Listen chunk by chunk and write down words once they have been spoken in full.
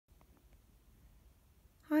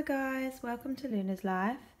Hi guys, welcome to Luna's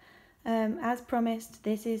Life. As promised,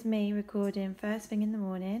 this is me recording first thing in the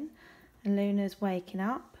morning and Luna's waking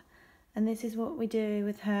up, and this is what we do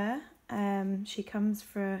with her. She comes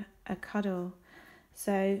for a cuddle.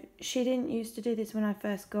 So she didn't used to do this when I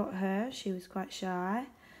first got her. She was quite shy,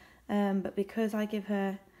 but because I give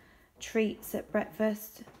her treats at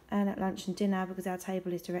breakfast and at lunch and dinner, because our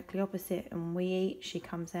table is directly opposite, and when we eat she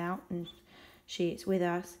comes out and she eats with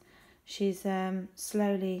us. She's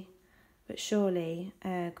slowly but surely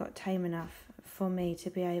got tame enough for me to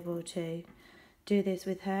be able to do this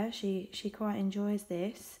with her. She quite enjoys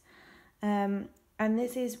this, and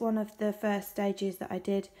this is one of the first stages that I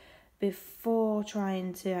did before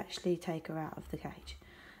trying to actually take her out of the cage,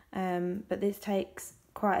 but this takes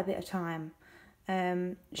quite a bit of time.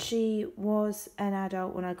 She was an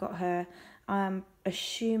adult when I got her. I'm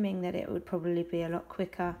assuming that it would probably be a lot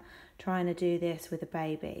quicker trying to do this with a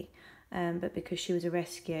baby, but because she was a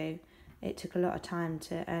rescue, it took a lot of time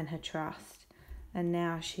to earn her trust, and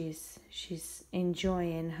now she's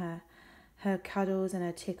enjoying her cuddles and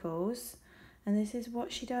her tickles, and this is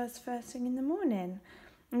what she does first thing in the morning.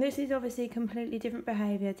 And this is obviously completely different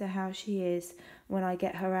behaviour to how she is when I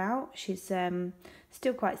get her out. She's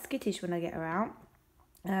still quite skittish when I get her out,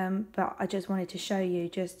 but I just wanted to show you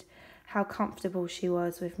just how comfortable she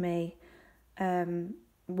was with me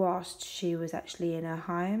whilst she was actually in her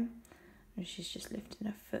home. And she's just lifting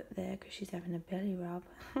her foot there because she's having a belly rub.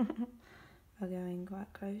 If I go in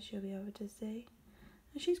quite close, you'll be able to see.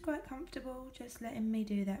 And she's quite comfortable just letting me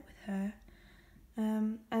do that with her.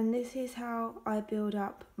 And this is how I build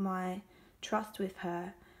up my trust with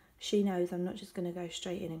her. She knows I'm not just going to go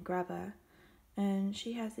straight in and grab her. And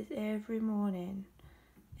she has this every morning.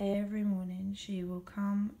 Every morning she will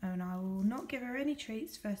come, and I will not give her any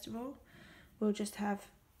treats first of all. We'll just have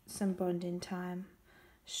some bonding time,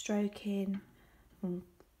 stroking and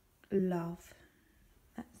love.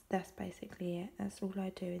 That's basically it. That's all I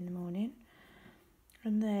do in the morning.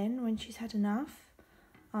 And then when she's had enough,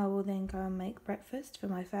 I will then go and make breakfast for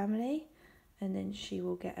my family, and then she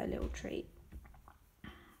will get a little treat.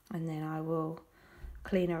 And then I will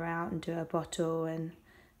clean her out and do a bottle and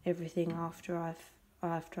everything after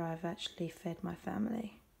I've actually fed my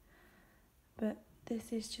family. But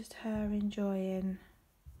this is just her enjoying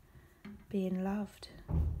being loved,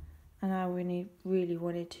 and I really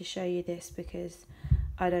wanted to show you this because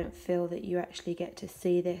I don't feel that you actually get to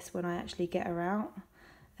see this when I actually get her out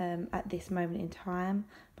at this moment in time.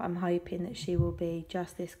 But I'm hoping that she will be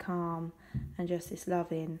just this calm and just this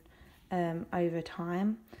loving over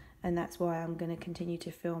time, and that's why I'm going to continue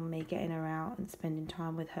to film me getting her out and spending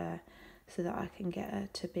time with her, so that I can get her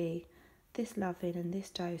to be this loving and this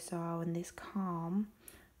docile and this calm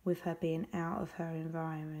with her being out of her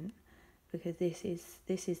environment, because this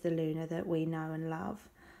is the Luna that we know and love,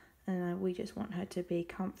 and we just want her to be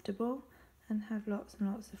comfortable and have lots and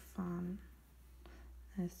lots of fun.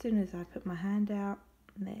 And as soon as I put my hand out,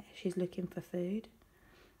 there, she's looking for food.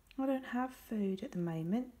 I don't have food at the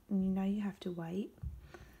moment, and you know you have to wait.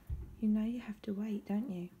 You know you have to wait, don't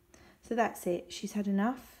you? So that's it. She's had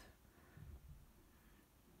enough.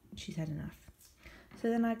 She's had enough. So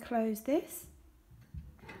then I close this,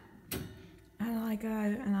 and I go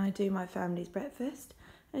and I do my family's breakfast,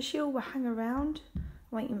 and she'll hang around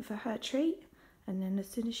waiting for her treat, and then as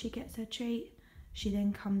soon as she gets her treat, she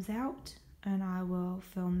then comes out and I will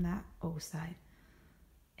film that also.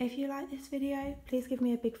 If you like this video, please give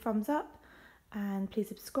me a big thumbs up and please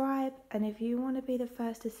subscribe, and if you want to be the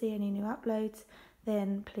first to see any new uploads,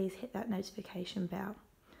 then please hit that notification bell.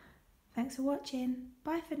 Thanks for watching.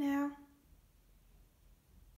 Bye for now.